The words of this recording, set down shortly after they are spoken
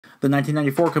The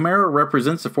 1994 Camaro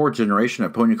represents the fourth generation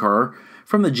of pony car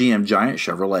from the GM giant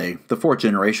Chevrolet. The fourth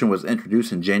generation was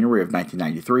introduced in January of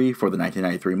 1993 for the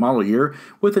 1993 model year,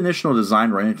 with initial design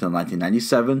running until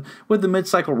 1997, with the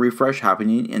mid-cycle refresh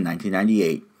happening in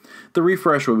 1998. The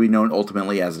refresh would be known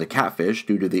ultimately as the Catfish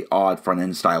due to the odd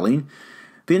front-end styling.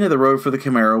 The end of the road for the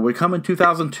Camaro would come in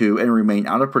 2002 and remain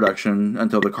out of production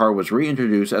until the car was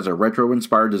reintroduced as a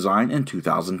retro-inspired design in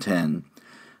 2010.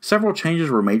 Several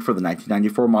changes were made for the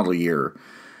 1994 model year.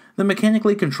 The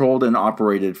mechanically controlled and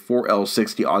operated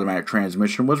 4L60 automatic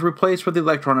transmission was replaced with the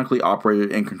electronically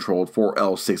operated and controlled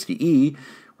 4L60E,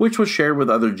 which was shared with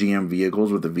other GM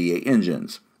vehicles with the V8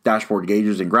 engines. Dashboard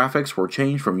gauges and graphics were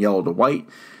changed from yellow to white,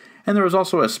 and there was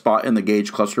also a spot in the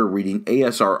gauge cluster reading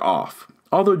ASR off.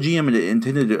 Although GM had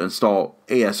intended to install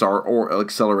ASR or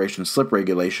acceleration slip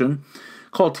regulation,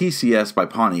 called TCS by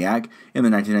Pontiac, in the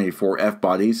 1994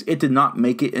 F-bodies, it did not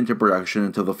make it into production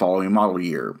until the following model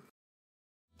year.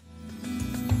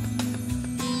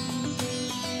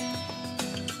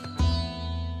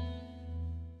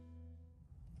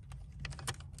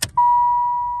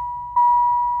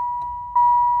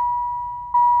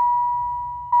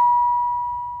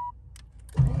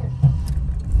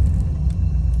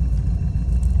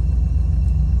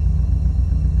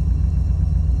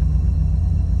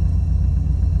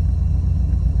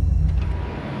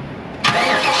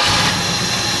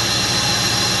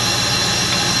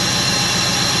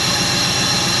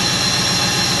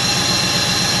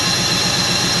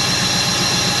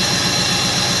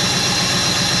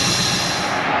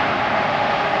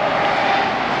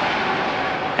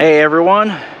 Hey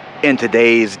everyone, in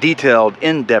today's detailed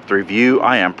in-depth review,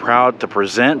 I am proud to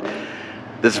present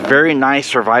this very nice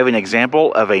surviving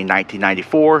example of a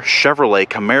 1994 Chevrolet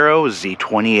Camaro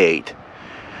Z28.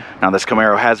 Now this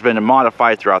Camaro has been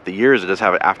modified throughout the years. It does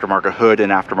have an aftermarket hood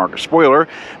and aftermarket spoiler,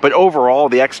 but overall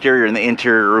the exterior and the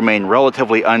interior remain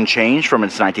relatively unchanged from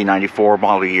its 1994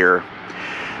 model year.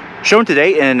 Shown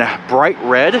today in bright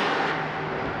red,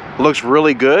 looks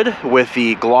really good with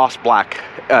the gloss black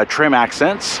trim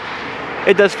accents.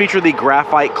 It does feature the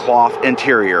graphite cloth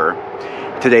interior.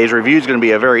 Today's review is going to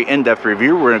be a very in-depth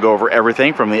review. We're going to go over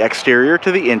everything from the exterior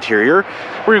to the interior.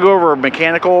 We're going to go over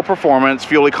mechanical performance,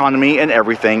 fuel economy, and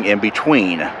everything in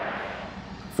between.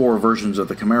 4 versions of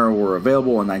the Camaro were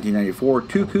available in 1994,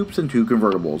 2 coupes and 2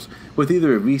 convertibles, with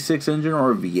either a V6 engine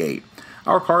or a V8.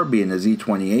 Our car, being a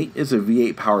Z28, is a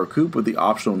V8 power coupe with the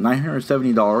optional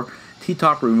 $970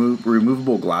 T-top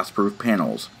removable glass-proof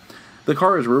panels. The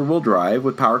car is rear-wheel drive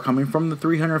with power coming from the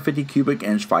 350 cubic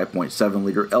inch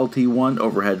 5.7-liter LT1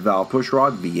 overhead valve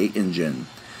pushrod V8 engine.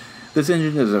 This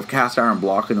engine is of cast iron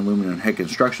block and aluminum head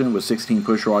construction with 16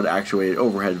 pushrod actuated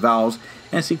overhead valves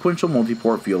and sequential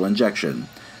multi-port fuel injection.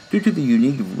 Due to the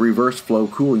unique reverse flow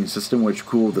cooling system which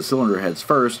cooled the cylinder heads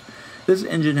first, this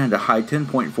engine had a high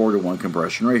 10.4 to 1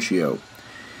 compression ratio.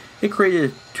 It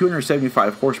created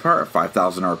 275 horsepower at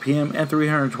 5,000 RPM and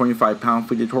 325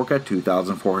 pound-feet of torque at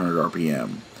 2,400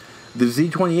 RPM. The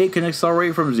Z28 can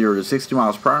accelerate from 0 to 60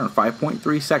 miles per hour in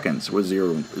 5.3 seconds, with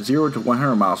 0 to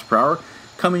 100 miles per hour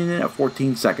coming in at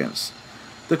 14 seconds.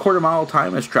 The quarter-mile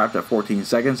time is trapped at 14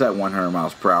 seconds at 100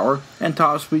 miles per hour, and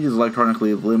top speed is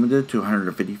electronically limited to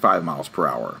 155 miles per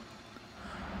hour.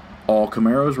 All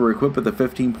Camaros were equipped with a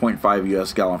 15.5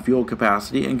 US gallon fuel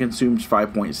capacity and consumes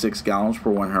 5.6 gallons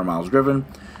per 100 miles driven,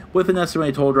 with an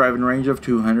estimated total driving range of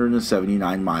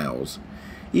 279 miles.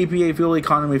 EPA fuel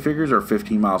economy figures are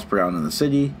 15 miles per gallon in the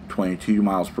city, 22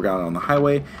 miles per gallon on the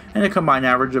highway, and a combined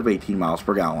average of 18 miles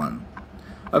per gallon.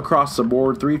 Across the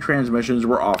board, 3 transmissions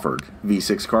were offered.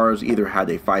 V6 cars either had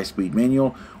a 5-speed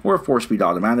manual or a 4-speed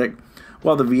automatic,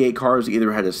 while the V8 cars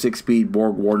either had a 6-speed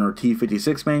Borg-Warner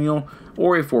T56 manual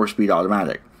or a 4-speed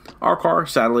automatic. Our car,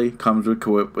 sadly, comes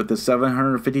equipped with the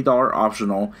 $750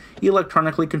 optional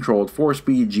electronically controlled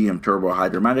 4-speed GM Turbo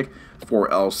Hydromatic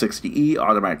 4L60E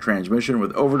automatic transmission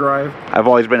with overdrive. I've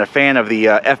always been a fan of the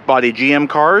F-body GM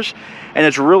cars, and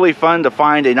it's really fun to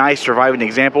find a nice surviving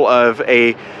example of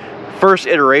a first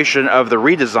iteration of the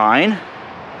redesign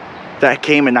that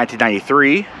came in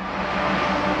 1993.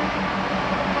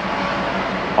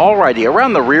 Alrighty,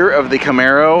 around the rear of the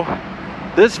Camaro,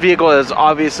 this vehicle has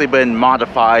obviously been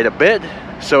modified a bit,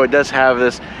 so it does have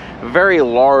this very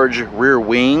large rear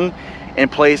wing in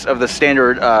place of the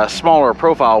standard smaller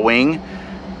profile wing.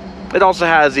 It also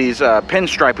has these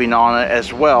pinstriping on it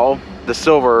as well. The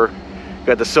silver, you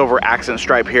got the silver accent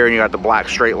stripe here, and you got the black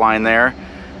straight line there.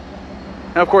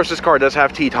 Now, of course, this car does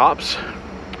have T-tops.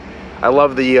 I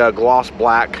love the gloss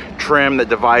black trim that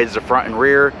divides the front and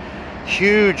rear.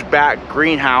 Huge back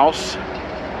greenhouse.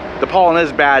 The pollen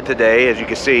is bad today, as you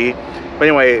can see. But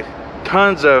anyway,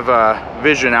 tons of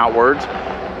vision outwards.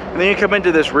 And then you come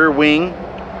into this rear wing,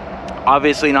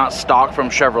 obviously not stock from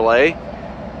Chevrolet.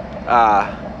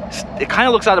 It kind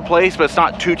of looks out of place, but it's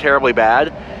not too terribly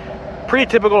bad. Pretty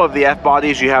typical of the F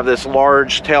bodies, you have this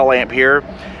large tail lamp here,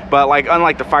 but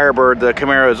unlike the Firebird, the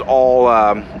Camaro is all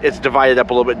it's divided up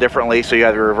a little bit differently. So you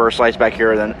have your reverse lights back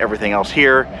here, and then everything else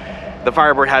here. The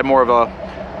Firebird had more of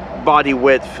a body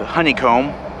width honeycomb.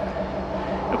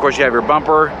 And of course, you have your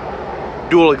bumper,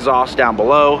 dual exhaust down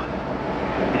below.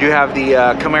 You do have the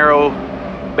Camaro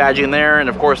badging there, and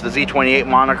of course the Z28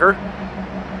 moniker.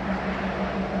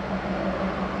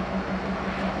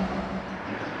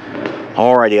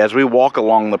 Alrighty, as we walk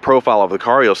along the profile of the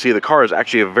car, you'll see the car is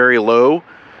actually very low.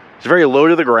 It's very low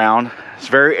to the ground. It's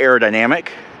very aerodynamic,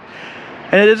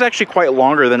 and it is actually quite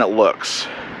longer than it looks.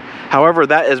 However,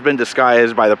 that has been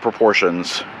disguised by the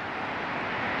proportions.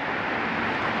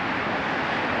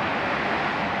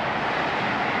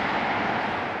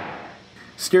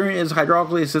 Steering is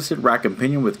hydraulically assisted rack and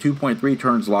pinion with 2.3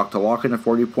 turns lock to lock and a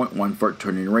 40.1 foot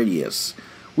turning radius.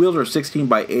 Wheels are 16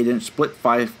 by 8 inch split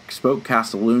 5 spoke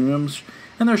cast aluminums,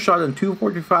 and they're shot in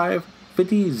 245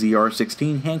 50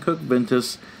 ZR16 Hankook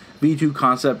Ventus V2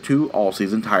 Concept 2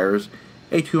 all-season tires,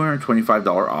 a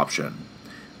 $225 option.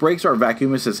 Brakes are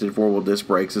vacuum assisted 4-wheel disc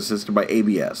brakes assisted by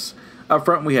ABS. Up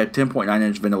front we had 10.9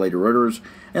 inch ventilator rotors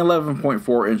and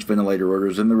 11.4 inch ventilator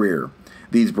rotors in the rear.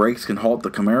 These brakes can halt the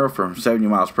Camaro from 70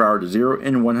 miles per hour to 0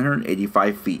 in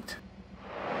 185 feet.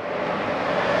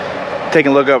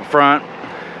 Taking a look up front,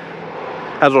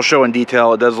 as we'll show in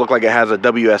detail, it does look like it has a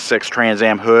WS6 Trans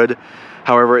Am hood.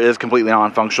 However, it is completely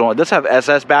non-functional. It does have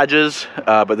SS badges,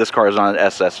 but this car is not an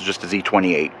SS, it's just a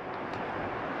Z28.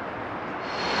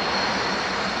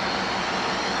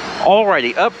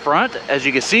 Alrighty, up front, as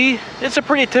you can see, it's a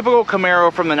pretty typical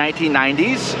Camaro from the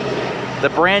 1990s. The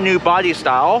brand new body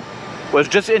style was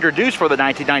just introduced for the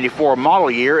 1994 model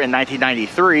year in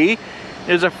 1993. It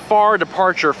is a far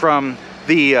departure from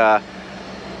the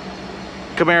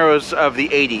Camaros of the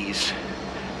 80s.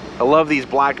 I love these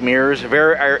black mirrors,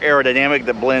 very aerodynamic,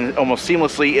 that blend almost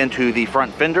seamlessly into the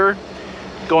front fender.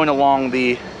 Going along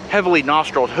the heavily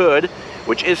nostriled hood,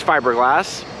 which is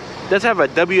fiberglass. It does have a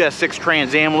WS6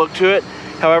 Trans Am look to it.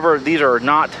 However, these are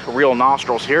not real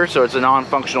nostrils here, so it's a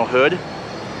non-functional hood.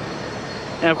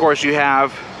 And of course you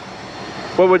have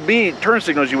what would be turn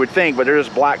signals, you would think, but they're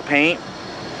just black paint.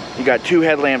 You got two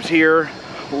headlamps here,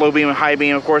 low beam and high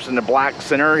beam, of course, in the black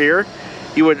center here.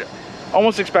 You would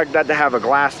almost expect that to have a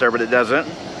glass there, but it doesn't.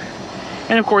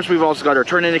 And of course, we've also got our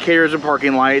turn indicators and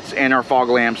parking lights and our fog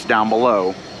lamps down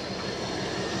below.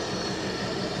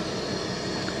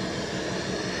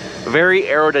 Very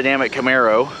aerodynamic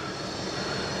Camaro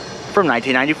from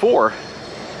 1994.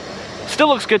 Still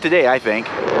looks good today, I think.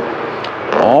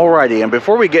 Alrighty, and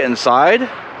before we get inside,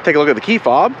 take a look at the key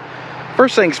fob.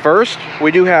 First things first,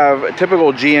 we do have a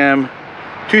typical GM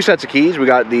 2 sets of keys. We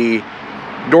got the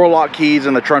door lock keys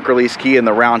and the trunk release key and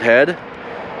the round head.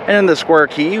 And in the square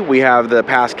key, we have the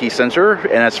pass key sensor, and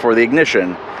that's for the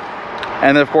ignition.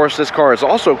 And then of course, this car is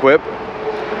also equipped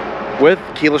with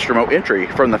keyless remote entry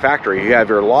from the factory. You have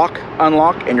your lock,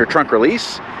 unlock, and your trunk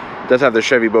release. It does have the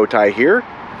Chevy bow tie here.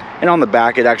 And on the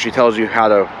back, it actually tells you how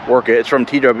to work it. It's from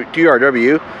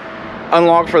TRW.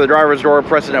 Unlock for the driver's door,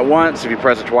 press it at once. If you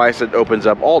press it twice, it opens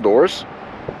up all doors.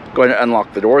 Go ahead and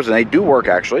unlock the doors, and they do work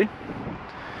actually.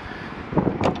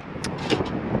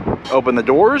 Open the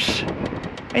doors,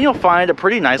 and you'll find a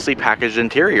pretty nicely packaged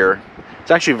interior. It's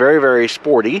actually very, very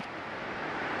sporty.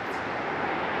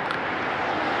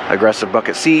 Aggressive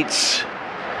bucket seats,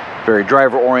 very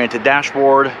driver-oriented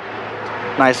dashboard,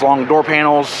 nice long door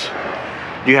panels.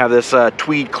 You have this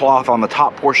tweed cloth on the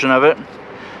top portion of it.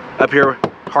 Up here,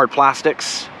 hard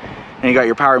plastics. And you got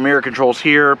your power mirror controls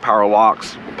here, power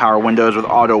locks, power windows with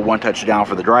auto one-touch down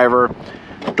for the driver,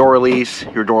 door release,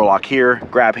 your door lock here,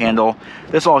 grab handle.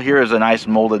 This all here is a nice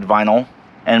molded vinyl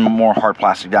and more hard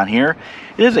plastic down here.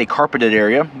 It is a carpeted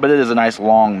area, but it is a nice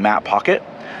long mat pocket.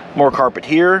 More carpet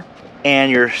here,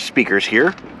 and your speakers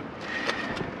here.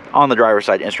 On the driver's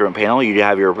side instrument panel, you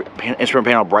have your instrument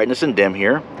panel brightness and dim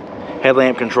here.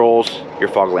 Headlamp controls, your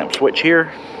fog lamp switch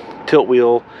here, tilt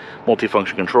wheel,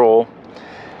 multifunction control.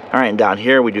 All right, and down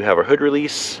here we do have our hood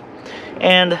release.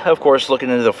 And of course, looking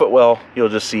into the footwell, you'll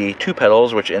just see 2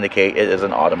 pedals, which indicate it is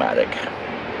an automatic.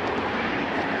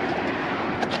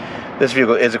 This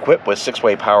vehicle is equipped with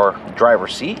 6-way power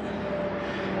driver's seat,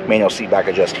 manual seat back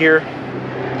adjust here.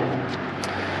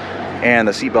 And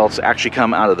the seat belts actually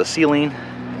come out of the ceiling,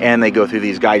 and they go through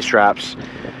these guide straps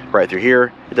right through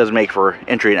here. It does make for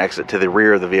entry and exit to the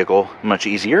rear of the vehicle much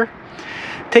easier.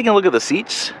 Taking a look at the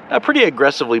seats, a pretty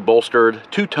aggressively bolstered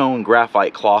two-tone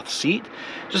graphite cloth seat.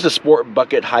 Just a sport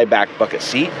bucket, high back bucket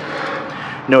seat.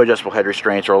 No adjustable head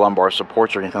restraints or lumbar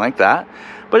supports or anything like that.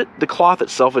 But the cloth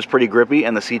itself is pretty grippy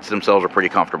and the seats themselves are pretty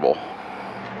comfortable.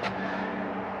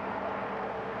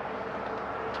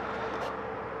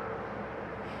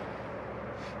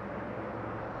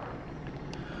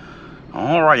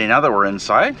 Alrighty, now that we're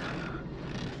inside,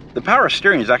 the power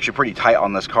steering is actually pretty tight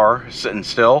on this car, sitting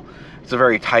still. It's a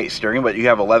very tight steering, but you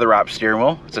have a leather wrapped steering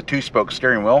wheel. It's a 2-spoke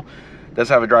steering wheel. It does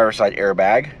have a driver's side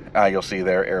airbag. You'll see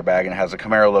there, airbag, and it has a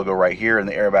Camaro logo right here in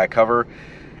the airbag cover.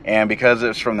 And because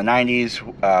it's from the 90s,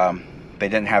 they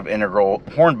didn't have integral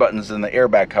horn buttons in the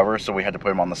airbag cover, so we had to put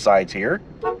them on the sides here.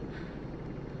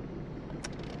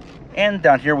 And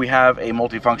down here we have a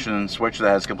multifunction switch that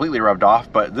has completely rubbed off,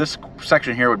 but this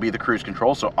section here would be the cruise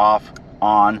control, so off,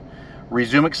 on,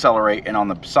 resume, accelerate, and on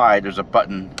the side there's a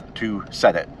button to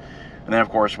set it. And then of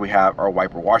course we have our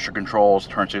wiper washer controls,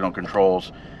 turn signal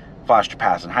controls, flash to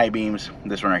pass and high beams.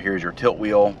 This one right here is your tilt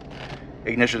wheel.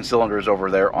 Ignition cylinder is over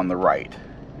there on the right.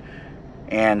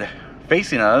 And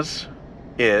facing us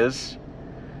is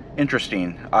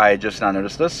interesting. I just now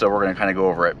noticed this, so we're going to kind of go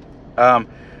over it.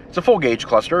 It's a full gauge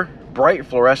cluster, bright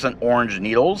fluorescent orange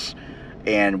needles,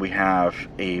 and we have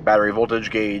a battery voltage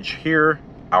gauge here,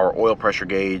 our oil pressure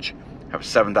gauge, have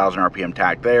 7,000 RPM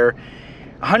tack there,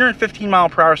 115 mile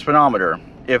per hour speedometer.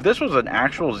 If this was an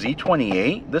actual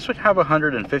Z28, this would have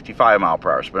 155 mile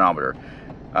per hour speedometer.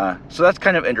 So that's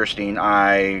kind of interesting.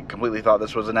 I completely thought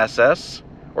this was an SS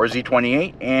or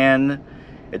Z28, and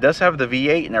it does have the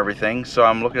V8 and everything, so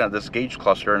I'm looking at this gauge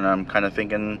cluster and I'm kind of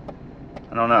thinking,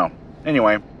 I don't know.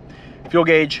 Anyway, fuel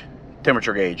gauge,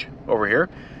 temperature gauge over here.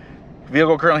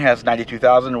 Vehicle currently has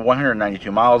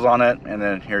 92,192 miles on it, and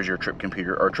then here's your trip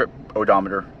computer or trip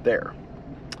odometer there.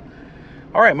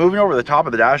 All right, moving over to the top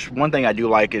of the dash, one thing I do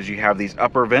like is you have these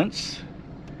upper vents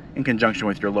in conjunction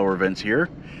with your lower vents here.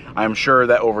 I'm sure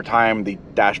that over time the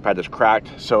dash pad is cracked,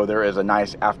 so there is a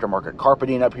nice aftermarket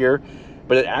carpeting up here,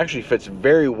 but it actually fits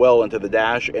very well into the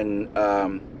dash, and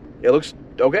it looks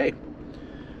okay.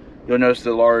 You'll notice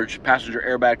the large passenger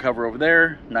airbag cover over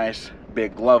there, nice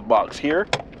big glove box here.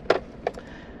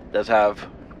 Does have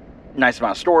a nice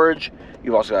amount of storage.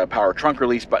 You've also got a power trunk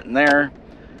release button there.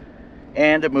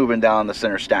 And moving down the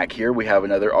center stack here, we have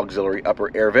another auxiliary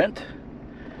upper air vent.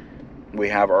 We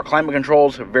have our climate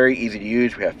controls, very easy to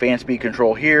use. We have fan speed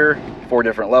control here, 4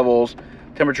 different levels,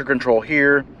 temperature control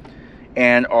here,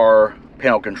 and our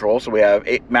panel control. So we have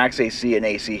max AC and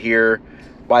AC here,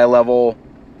 bi-level.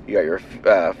 You got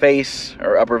your face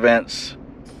or upper vents,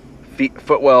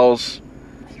 footwells,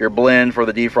 your blend for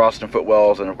the defrost and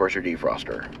footwells, and of course your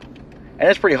defroster. And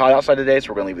it's pretty hot outside today, so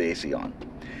we're going to leave the AC on.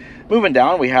 Moving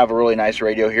down, we have a really nice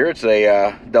radio here. It's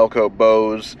a Delco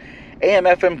Bose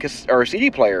AM/FM or CD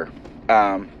player.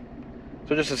 So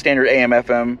just a standard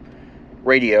AM/FM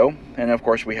radio, and of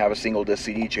course we have a single disc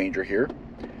CD changer here,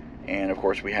 and of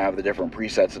course we have the different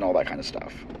presets and all that kind of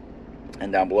stuff.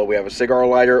 And down below we have a cigar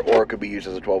lighter, or it could be used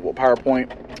as a 12-volt power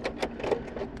point.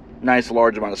 Nice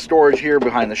large amount of storage here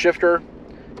behind the shifter.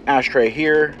 Ashtray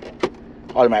here,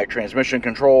 automatic transmission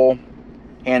control,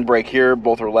 handbrake here,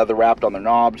 both are leather wrapped on their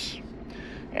knobs.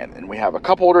 And then we have a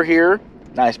cup holder here,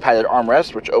 nice padded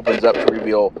armrest which opens up to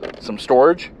reveal some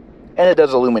storage, and it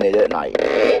does illuminate it at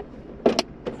night.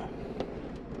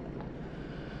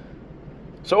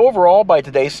 So overall, by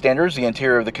today's standards, the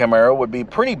interior of the Camaro would be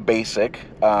pretty basic,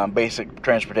 basic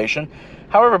transportation.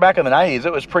 However, back in the 90s,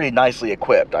 it was pretty nicely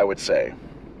equipped, I would say.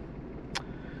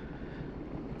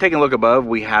 Taking a look above,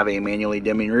 we have a manually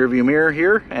dimming rear view mirror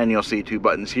here, and you'll see 2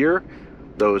 buttons here.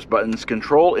 Those buttons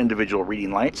control individual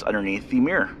reading lights underneath the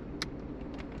mirror.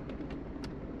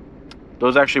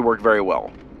 Those actually work very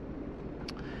well.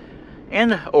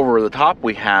 And over the top,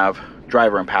 we have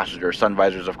driver and passenger sun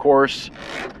visors, of course,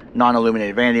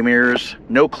 non-illuminated vanity mirrors,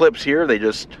 no clips here, they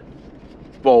just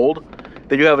fold.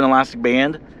 They do have an elastic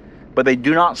band, but they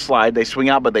do not slide. They swing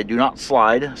out, but they do not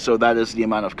slide, so that is the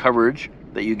amount of coverage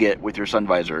that you get with your sun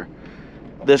visor.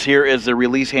 This here is the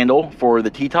release handle for the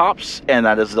T-tops, and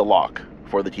that is the lock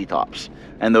for the T-tops,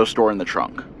 and those store in the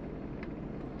trunk.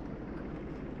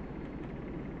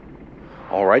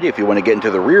 Alrighty, if you want to get into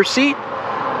the rear seat,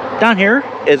 down here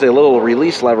is a little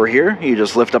release lever here. You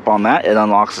just lift up on that, it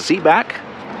unlocks the seat back,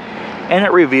 and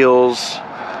it reveals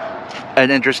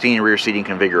an interesting rear seating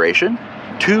configuration.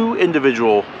 2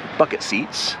 individual bucket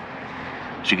seats,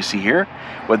 as you can see here,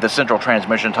 with the central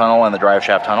transmission tunnel and the drive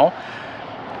shaft tunnel,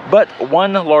 but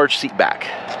 1 large seat back.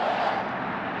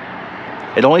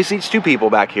 It only seats 2 people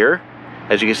back here.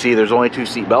 As you can see, there's only 2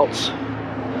 seat belts.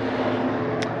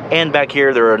 And back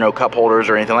here, there are no cup holders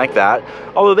or anything like that.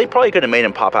 Although they probably could have made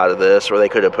them pop out of this, or they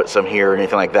could have put some here or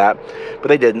anything like that. But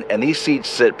they didn't. And these seats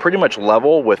sit pretty much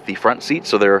level with the front seats,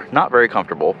 so they're not very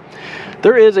comfortable.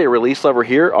 There is a release lever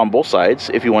here on both sides.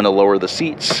 If you want to lower the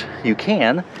seats, you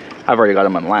can. I've already got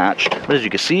them unlatched. But as you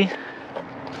can see,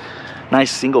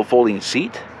 nice single folding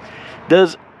seat.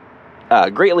 Does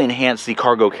greatly enhance the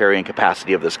cargo carrying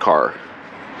capacity of this car.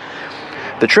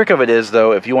 The trick of it is,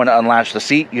 though, if you want to unlatch the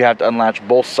seat, you have to unlatch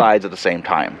both sides at the same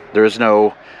time. There is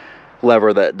no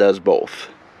lever that does both.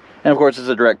 And of course, it's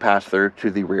a direct pass-through to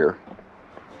the rear.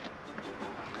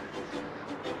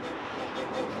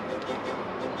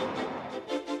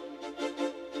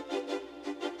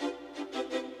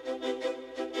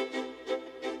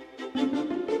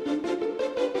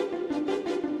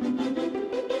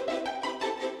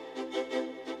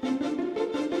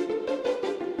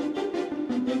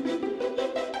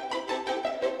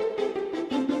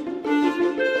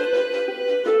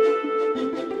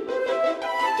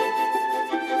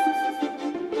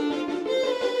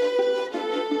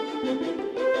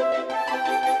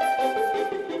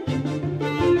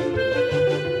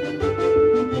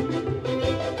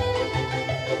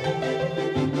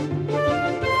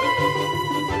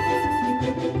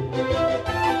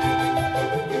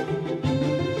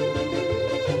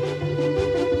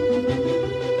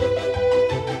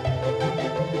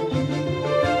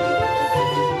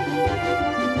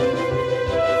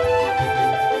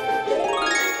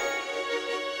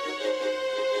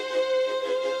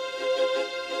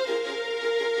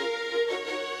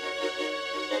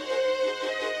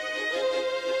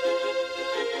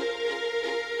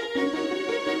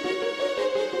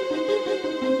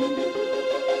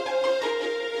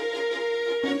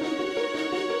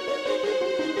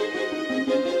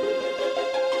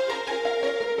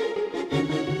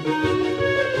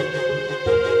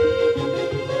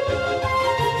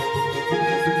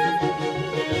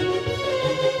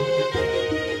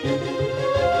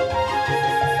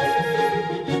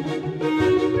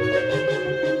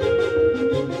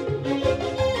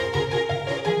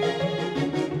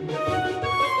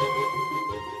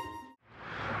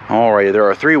 Alrighty, there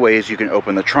are 3 ways you can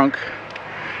open the trunk.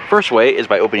 First way is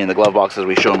by opening the glove box as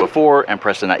we've shown before and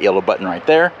pressing that yellow button right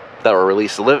there. That will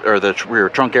release the the rear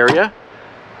trunk area.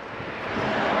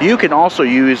 You can also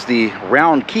use the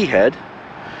round key head,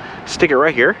 stick it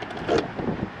right here,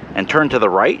 and turn to the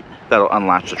right. That'll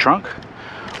unlatch the trunk.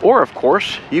 Or of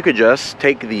course, you could just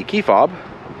take the key fob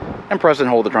and press and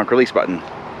hold the trunk release button.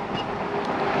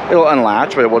 It'll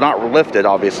unlatch, but it will not lift it,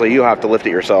 obviously. You'll have to lift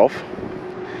it yourself.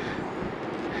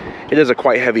 It is a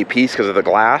quite heavy piece because of the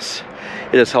glass.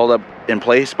 It is held up in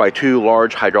place by 2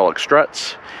 large hydraulic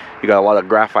struts. You got a lot of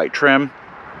graphite trim.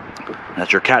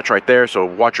 That's your catch right there, so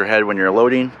watch your head when you're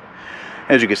loading.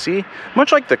 As you can see,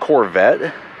 much like the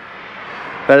Corvette,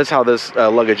 that is how this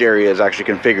luggage area is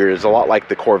actually configured. It's a lot like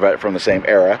the Corvette from the same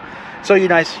era. So you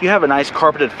have a nice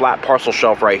carpeted flat parcel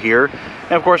shelf right here.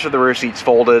 And of course, with the rear seats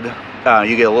folded,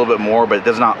 you get a little bit more, but it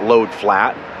does not load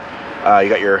flat. You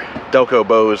got your Delco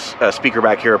Bose speaker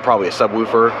back here, probably a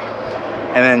subwoofer.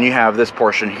 And then you have this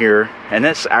portion here, and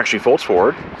this actually folds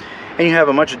forward. And you have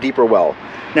a much deeper well.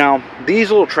 Now,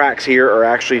 these little tracks here are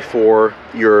actually for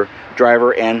your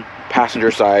driver and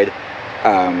passenger side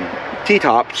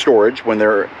T-top storage when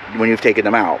you've taken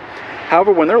them out.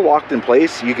 However, when they're locked in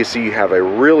place, you can see you have a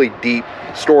really deep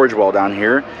storage well down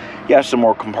here. You have some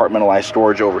more compartmentalized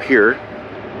storage over here.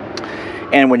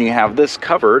 And when you have this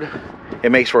covered,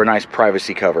 it makes for a nice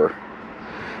privacy cover.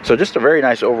 So just a very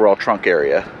nice overall trunk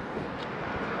area.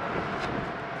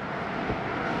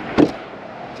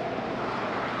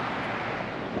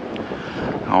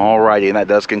 Alrighty, and that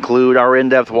does conclude our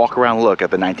in-depth walk-around look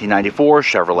at the 1994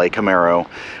 Chevrolet Camaro.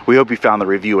 We hope you found the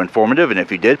review informative, and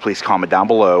if you did, please comment down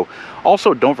below.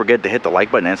 Also, don't forget to hit the like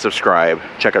button and subscribe.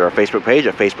 Check out our Facebook page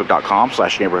at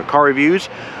facebook.com/neighborhoodcarreviews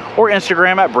or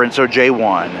Instagram at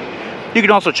BrensoJ1. You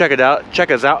can also check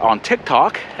us out on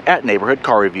TikTok at Neighborhood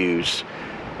Car Reviews.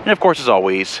 And of course, as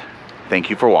always, thank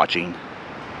you for watching.